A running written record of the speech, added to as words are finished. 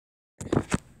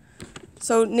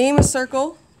So name a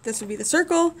circle. This would be the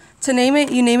circle. To name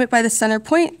it, you name it by the center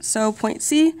point, so point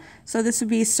C. So this would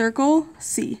be circle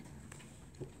C.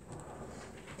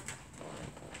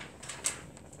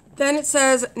 Then it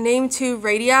says name two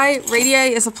radii.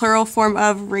 Radii is a plural form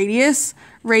of radius.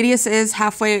 Radius is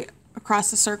halfway across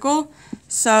the circle.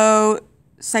 So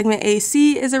segment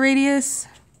AC is a radius.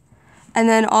 And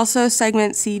then also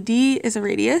segment CD is a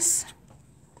radius.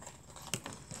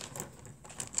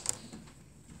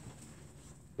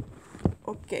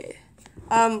 Okay.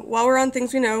 While we're on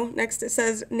things we know, next it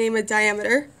says name a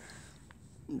diameter.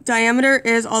 Diameter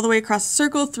is all the way across the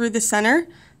circle through the center.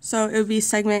 So it would be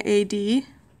segment AD.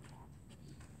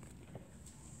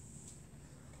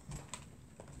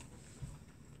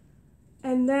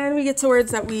 And then we get to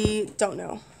words that we don't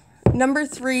know. Number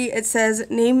 3, it says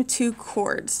name two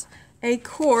chords. A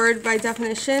chord, by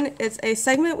definition, is a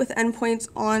segment with endpoints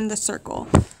on the circle.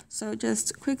 So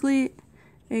just quickly,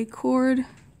 a chord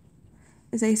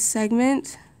is a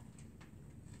segment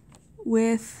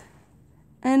with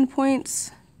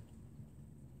endpoints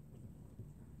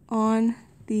on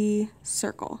the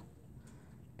circle.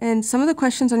 And some of the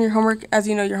questions on your homework, as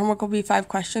you know, your homework will be 5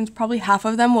 questions. Probably half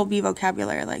of them will be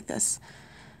vocabulary like this.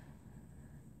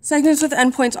 Segments with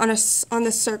endpoints on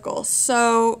the circle.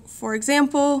 So, for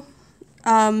example,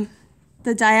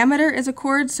 the diameter is a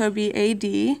chord, so it'd be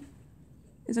AD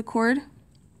is a chord.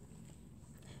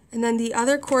 And then the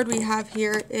other chord we have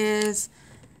here is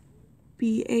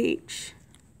BH.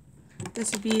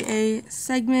 This would be a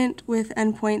segment with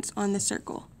endpoints on the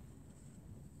circle.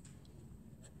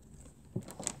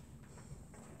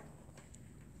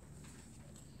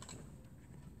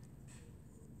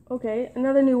 Okay,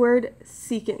 another new word,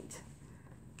 secant.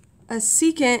 A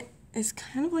secant is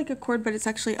kind of like a chord, but it's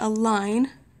actually a line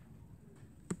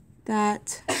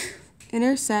that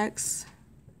intersects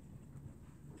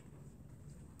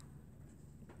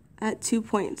at 2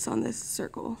 points on this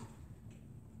circle.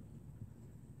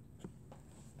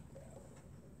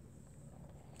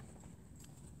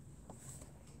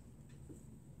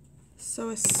 So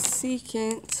a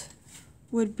secant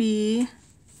would be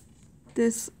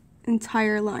this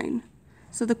entire line.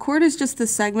 So the chord is just the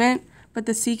segment, but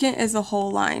the secant is the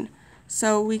whole line.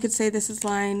 So we could say this is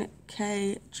line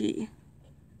KG.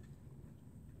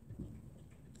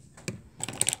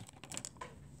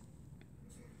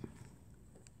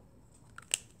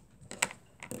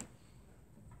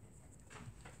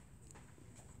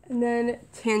 And then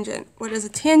tangent. What is a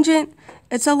tangent?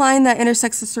 It's a line that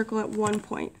intersects the circle at 1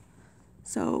 point.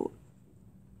 So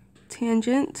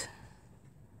tangent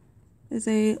is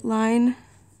a line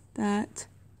that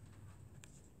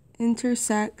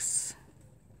intersects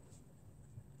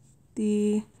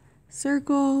the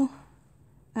circle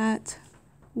at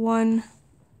 1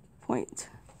 point.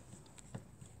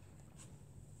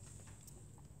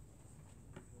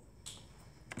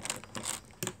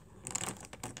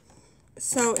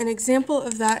 So an example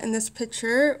of that in this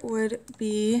picture would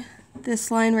be this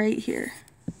line right here.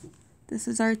 This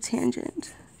is our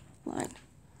tangent line.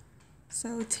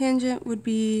 So tangent would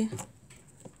be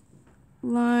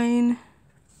line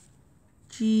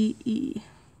GE.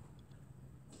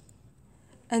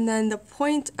 And then the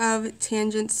point of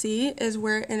tangent C is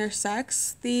where it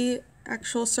intersects the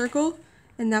actual circle,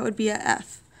 and that would be at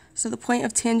F. So the point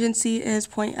of tangent C is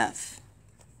point F.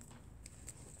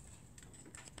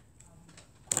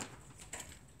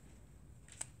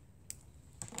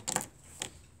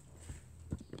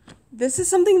 This is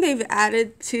something they've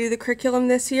added to the curriculum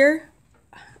this year.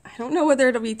 I don't know whether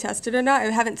it'll be tested or not. I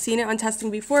haven't seen it on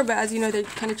testing before, but as you know, they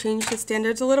kind of changed the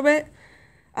standards a little bit.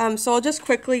 So I'll just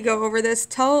quickly go over this.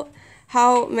 Tell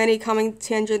how many common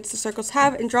tangents the circles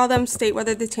have and draw them. State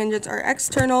whether the tangents are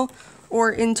external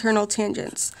or internal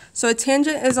tangents. So a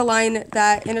tangent is a line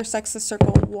that intersects the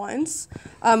circle once,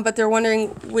 but they're wondering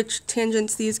which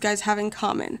tangents these guys have in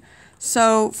common.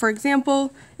 So, for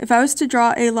example, if I was to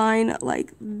draw a line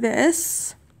like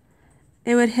this,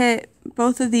 it would hit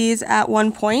both of these at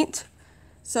 1 point.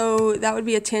 So that would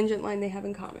be a tangent line they have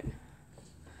in common.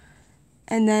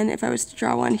 And then if I was to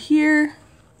draw one here,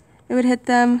 it would hit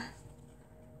them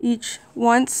each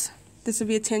once. This would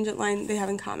be a tangent line they have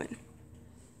in common.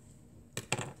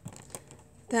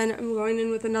 Then I'm going in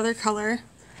with another color.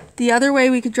 The other way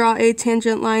we could draw a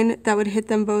tangent line that would hit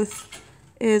them both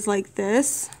is like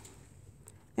this.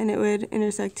 And it would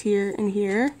intersect here and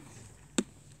here.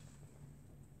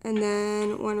 And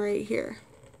then one right here.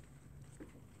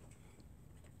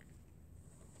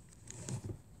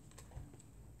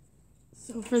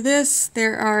 So for this,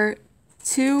 there are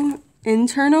 2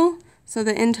 internal. So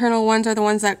the internal ones are the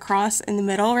ones that cross in the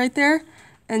middle right there,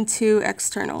 and 2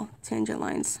 external tangent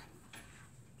lines.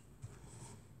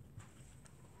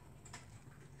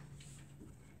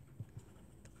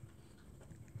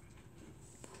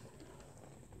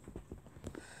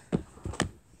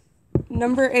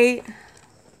 Number 8,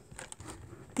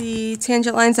 the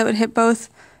tangent lines that would hit both.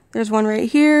 There's one right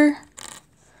here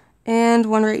and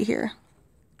one right here.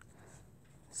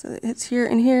 So it hits here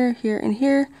and here, here and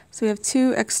here. So we have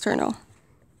 2 external.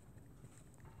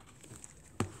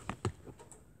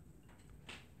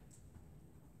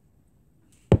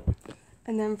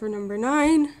 And then for number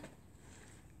 9,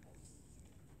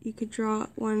 you could draw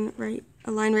a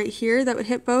line right here that would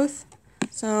hit both.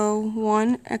 So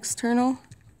 1 external.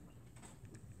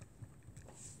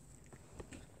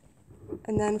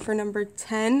 And then for number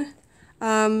 10,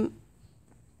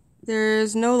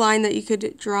 there's no line that you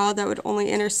could draw that would only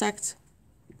intersect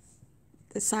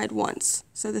this side once.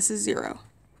 So this is 0.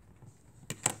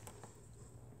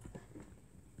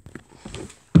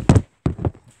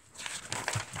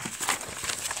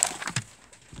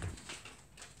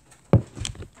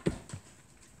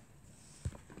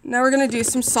 Now we're going to do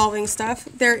some solving stuff.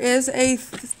 There is a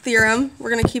theorem. We're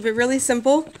going to keep it really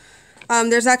simple.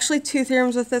 There's actually 2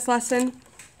 theorems with this lesson.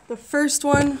 The first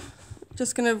one,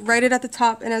 just going to write it at the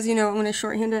top, and as you know, I'm going to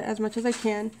shorthand it as much as I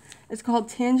can. It's called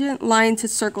tangent line to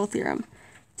circle theorem.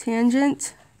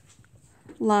 Tangent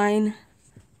line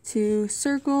to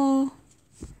circle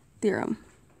theorem.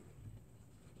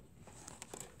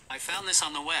 I found this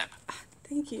on the web.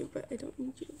 Thank you, but I don't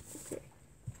need you. Okay.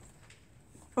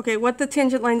 Okay, what the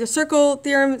tangent line to circle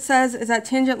theorem says is that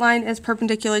tangent line is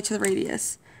perpendicular to the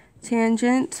radius.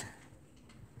 Tangent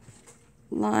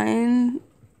line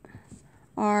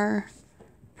are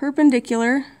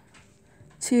perpendicular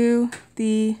to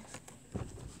the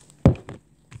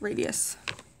radius.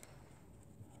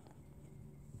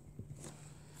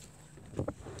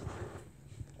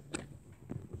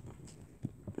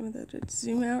 Whether to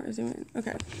zoom out or zoom in.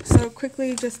 Okay, so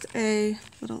quickly, just a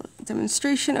little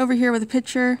demonstration over here with a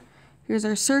picture. Here's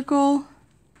our circle.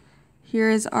 Here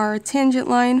is our tangent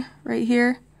line right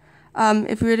here.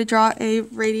 If we were to draw a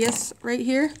radius right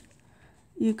here,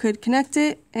 you could connect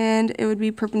it and it would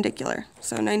be perpendicular,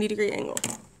 so 90-degree angle.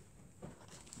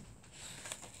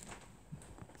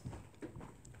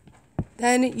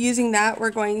 Then using that,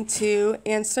 we're going to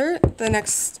answer the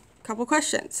next couple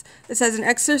questions. It says in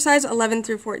exercise 11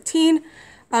 through 14,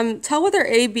 tell whether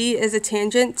AB is a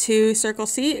tangent to circle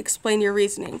C. Explain your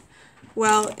reasoning.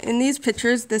 Well, in these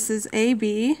pictures, this is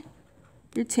AB,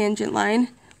 your tangent line.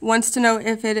 Wants to know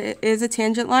if it is a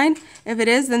tangent line. If it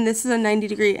is, then this is a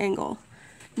 90-degree angle,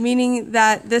 meaning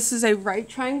that this is a right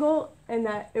triangle and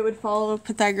that it would follow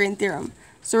Pythagorean theorem.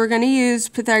 So we're going to use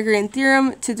Pythagorean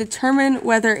theorem to determine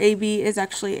whether AB is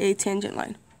actually a tangent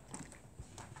line.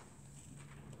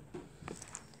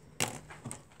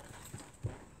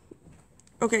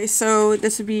 Okay, so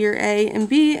this would be your A and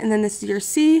B, and then this is your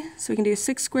C. So we can do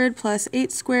 6 squared plus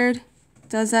 8 squared.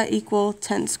 Does that equal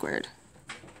 10 squared?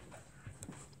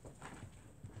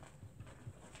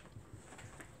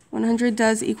 100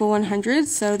 does equal 100,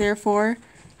 so therefore,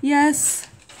 yes,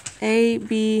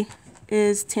 AB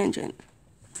is tangent.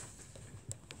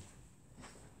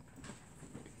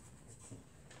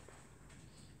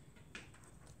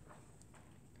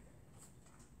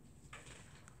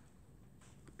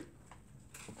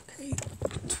 Okay,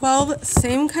 12,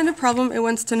 same kind of problem. It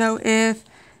wants to know if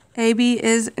AB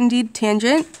is indeed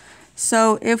tangent.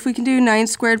 So if we can do 9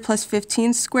 squared plus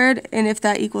 15 squared, and if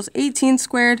that equals 18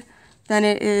 squared, then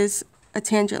it is a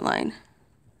tangent line.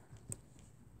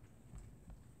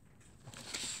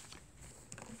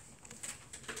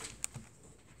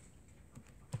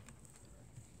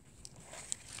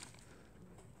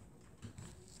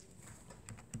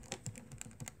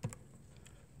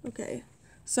 Okay,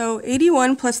 so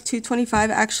 81 plus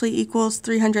 225 actually equals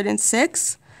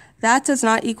 306. That does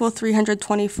not equal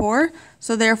 324,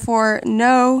 so therefore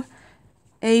no,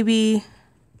 AB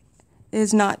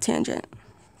is not tangent.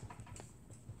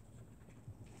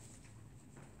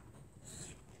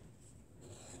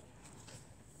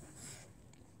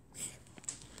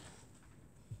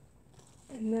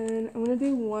 And then I'm going to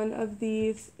do one of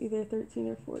these, either 13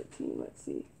 or 14. Let's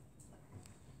see.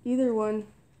 Either one.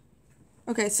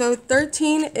 Okay, so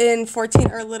 13 and 14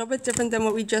 are a little bit different than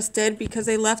what we just did because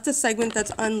they left a segment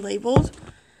that's unlabeled.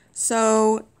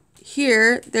 So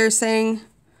here they're saying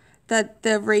that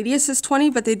the radius is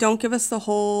 20, but they don't give us the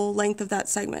whole length of that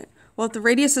segment. Well, if the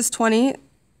radius is 20,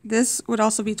 this would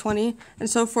also be 20. And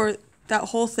so for that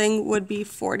whole thing would be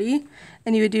 40,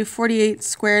 and you would do 48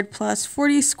 squared plus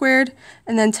 40 squared,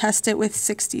 and then test it with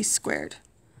 60 squared,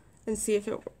 and see if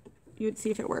you would see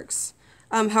if it works.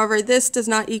 However, this does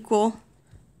not equal,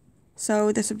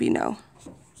 so this would be no.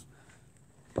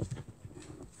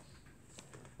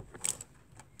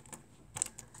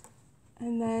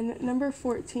 And then number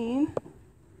 14,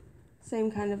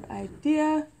 same kind of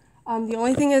idea. The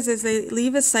only thing is they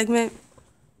leave a segment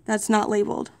that's not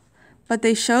labeled. But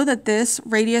they show that this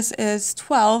radius is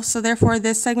 12, so therefore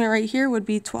this segment right here would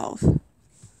be 12.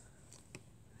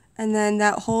 And then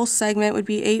that whole segment would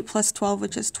be 8 plus 12,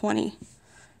 which is 20.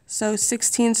 So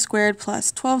 16 squared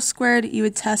plus 12 squared, you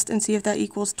would test and see if that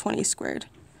equals 20 squared.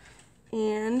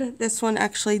 And this one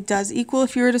actually does equal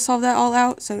if you were to solve that all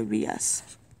out, so it would be yes.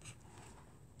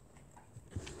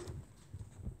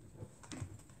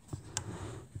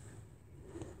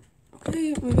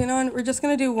 Okay, moving on, we're just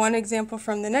going to do one example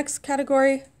from the next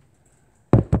category.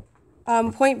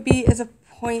 Point B is a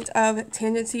point of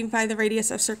tangency by the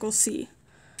radius of circle C.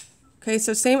 Okay,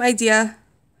 so same idea.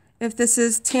 If this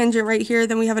is tangent right here,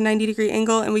 then we have a 90-degree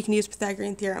angle, and we can use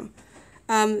Pythagorean theorem.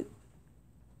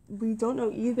 We don't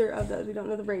know either of those. We don't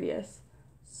know the radius.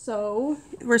 So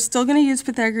we're still going to use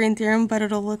Pythagorean theorem, but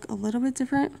it'll look a little bit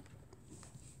different.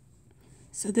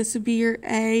 So this would be your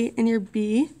A and your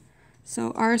B.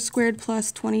 So r squared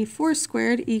plus 24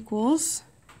 squared equals,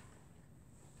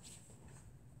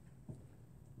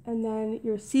 and then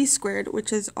your c squared,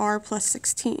 which is r plus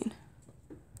 16.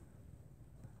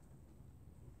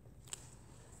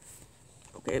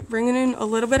 Okay, bringing in a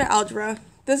little bit of algebra.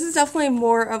 This is definitely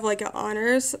more of like an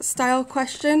honors style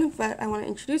question, but I want to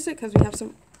introduce it because we have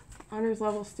some honors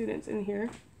level students in here.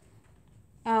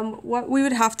 What we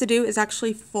would have to do is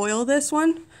actually FOIL this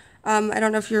one. I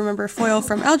don't know if you remember FOIL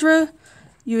from algebra.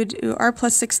 You would do r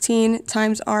plus 16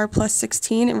 times r plus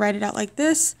 16 and write it out like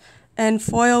this. And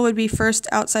FOIL would be first,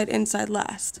 outside, inside,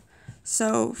 last.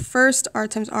 So first, r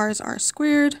times r is r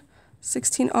squared,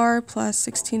 16r plus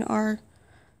 16r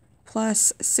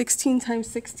plus 16 times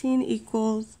 16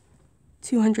 equals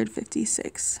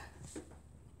 256.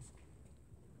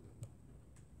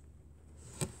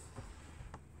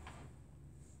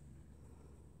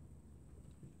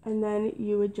 And then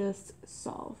you would just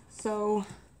solve. So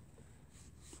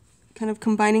kind of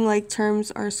combining like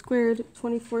terms, r squared,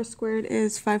 24 squared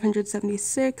is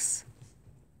 576.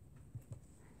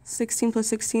 16 plus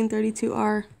 16,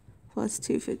 32r plus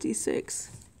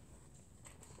 256.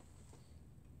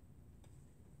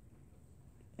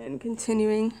 And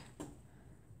continuing,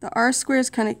 the r squares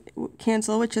kind of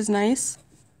cancel, which is nice.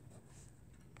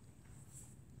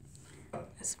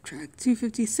 Subtract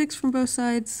 256 from both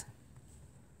sides.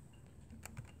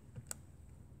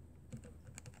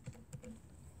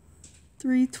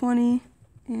 $320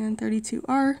 and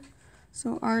 32r,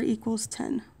 so r equals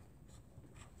 10.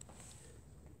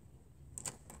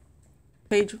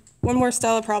 Page, one more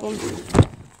style of problem.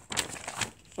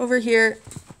 Over here,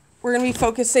 we're going to be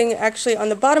focusing actually on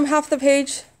the bottom half of the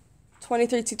page,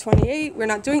 23 to 28. We're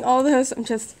not doing all of those, I'm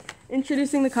just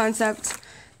introducing the concept.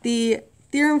 The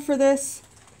theorem for this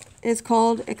is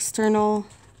called external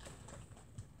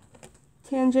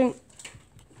tangent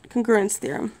congruence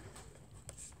theorem.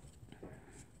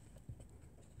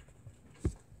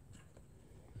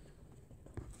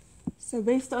 So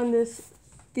based on this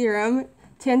theorem,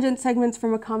 tangent segments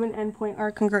from a common endpoint are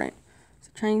congruent.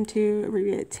 So trying to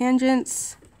abbreviate,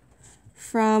 tangents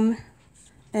from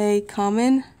a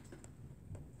common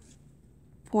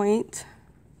point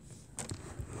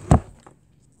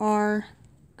are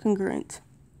congruent.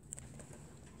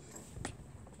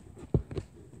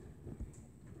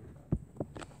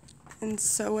 And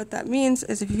so what that means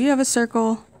is if you have a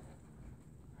circle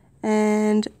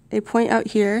and a point out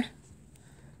here,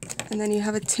 and then you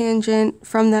have a tangent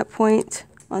from that point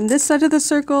on this side of the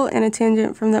circle and a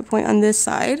tangent from that point on this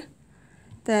side,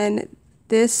 then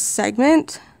this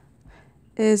segment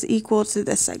is equal to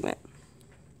this segment.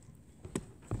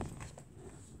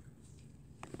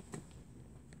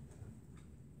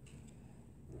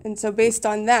 And so based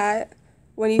on that,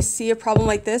 when you see a problem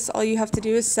like this, all you have to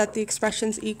do is set the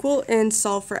expressions equal and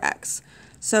solve for x.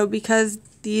 So because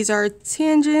these are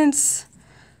tangents,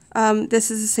 this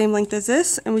is the same length as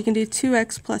this, and we can do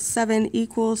 2x plus 7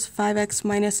 equals 5x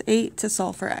minus 8 to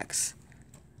solve for x.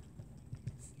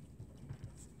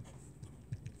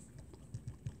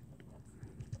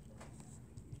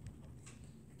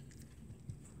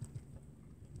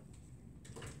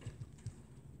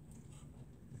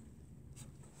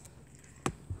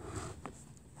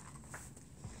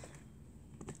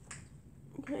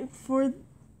 Okay, for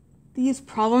these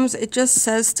problems, it just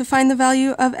says to find the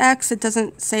value of x. It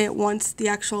doesn't say it wants the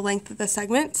actual length of the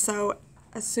segment, so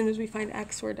as soon as we find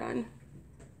x, we're done.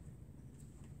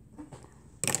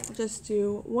 We'll just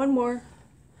do one more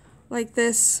like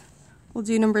this. We'll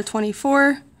do number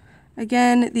 24.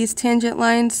 Again, these tangent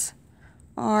lines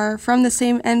are from the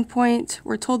same endpoint.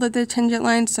 We're told that they're tangent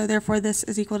lines, so therefore this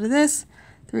is equal to this.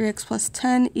 3x plus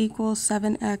 10 equals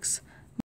 7x